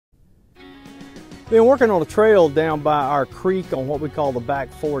Been working on a trail down by our creek on what we call the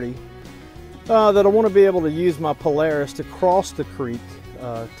back 40 that I want to be able to use my Polaris to cross the creek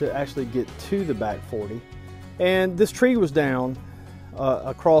to actually get to the back 40. And this tree was down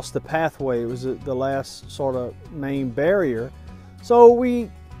across the pathway. It was the last sort of main barrier. So we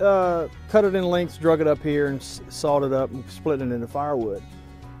cut it in lengths, drug it up here and sawed it up and split it into firewood.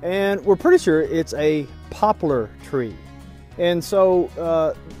 And we're pretty sure it's a poplar tree. And so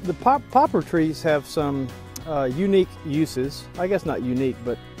the poplar trees have some unique uses, I guess not unique,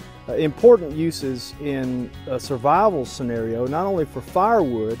 but important uses in a survival scenario, not only for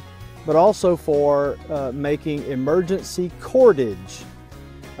firewood, but also for making emergency cordage.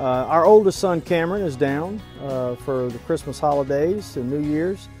 Our oldest son Cameron is down for the Christmas holidays and New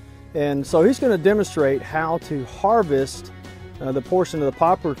Year's, and so he's going to demonstrate how to harvest the portion of the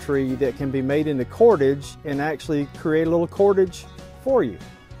poplar tree that can be made into cordage and actually create a little cordage for you.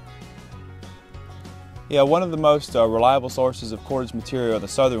 Yeah, one of the most reliable sources of cordage material in the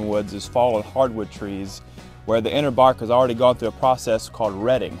southern woods is fallen hardwood trees, where the inner bark has already gone through a process called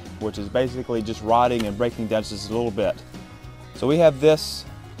retting, which is basically just rotting and breaking down just a little bit. So we have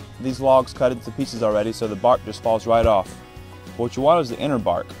these logs cut into pieces already, so the bark just falls right off. What you want is the inner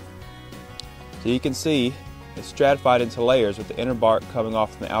bark. So you can see it's stratified into layers with the inner bark coming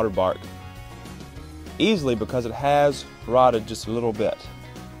off from the outer bark easily because it has rotted just a little bit.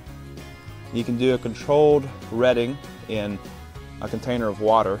 You can do a controlled retting in a container of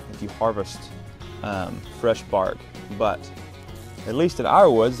water if you harvest fresh bark, but at least in our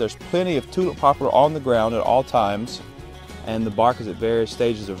woods there's plenty of tulip poplar on the ground at all times, and the bark is at various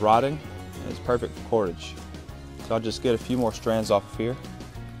stages of rotting, and it's perfect for cordage. So I'll just get a few more strands off of here.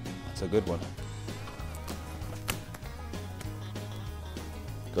 That's a good one.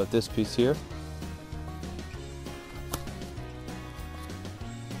 Got this piece here.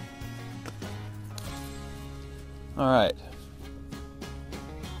 All right.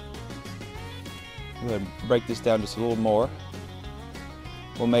 I'm going to break this down just a little more.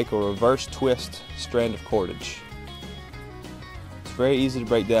 We'll make a reverse twist strand of cordage. It's very easy to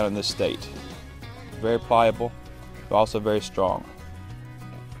break down in this state. Very pliable, but also very strong.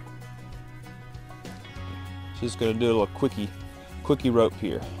 Just going to do a little quickie rope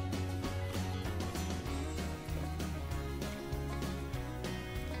here.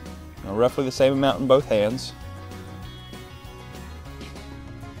 Now, roughly the same amount in both hands.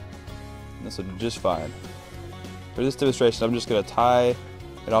 This will do just fine. For this demonstration, I'm just going to tie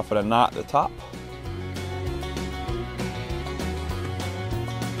it off at a knot at the top.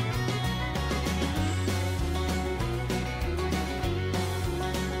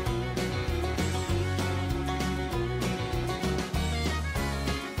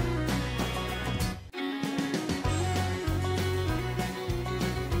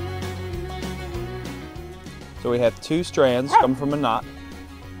 So we have two strands coming from a knot.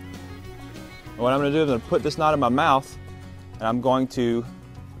 And what I'm going to do is I'm going to put this knot in my mouth, and I'm going to,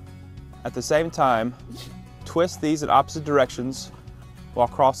 at the same time, twist these in opposite directions while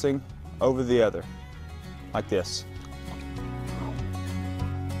crossing over the other, like this.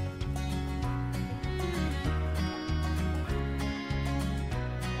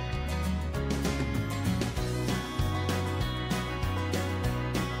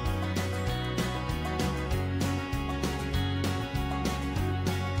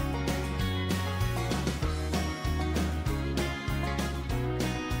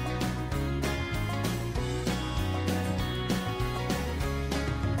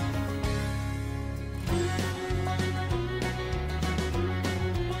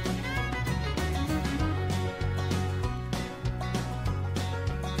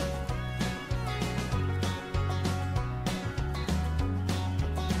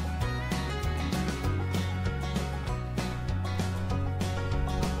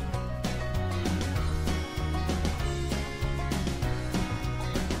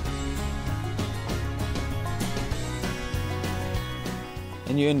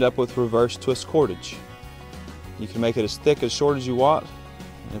 And you end up with reverse twist cordage. You can make it as thick as short as you want,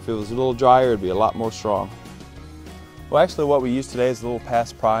 and if it was a little drier, it'd be a lot more strong. Well, actually what we used today is a little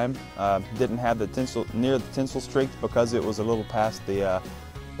past prime. Didn't have the near the tensile strength because it was a little past the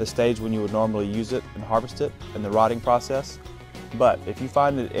stage when you would normally use it and harvest it in the rotting process. But if you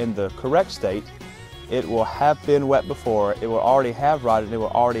find it in the correct state, it will have been wet before, it will already have rotted, and it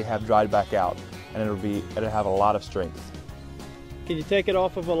will already have dried back out, and it'll have a lot of strength. Can you take it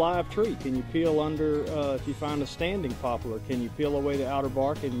off of a live tree? Can you peel under, if you find a standing poplar, can you peel away the outer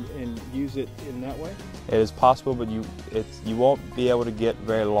bark and use it in that way? It is possible, but you won't be able to get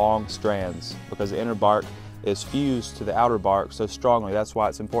very long strands because the inner bark is fused to the outer bark so strongly. That's why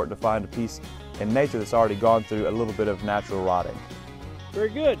it's important to find a piece in nature that's already gone through a little bit of natural rotting. Very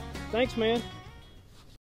good. Thanks, man.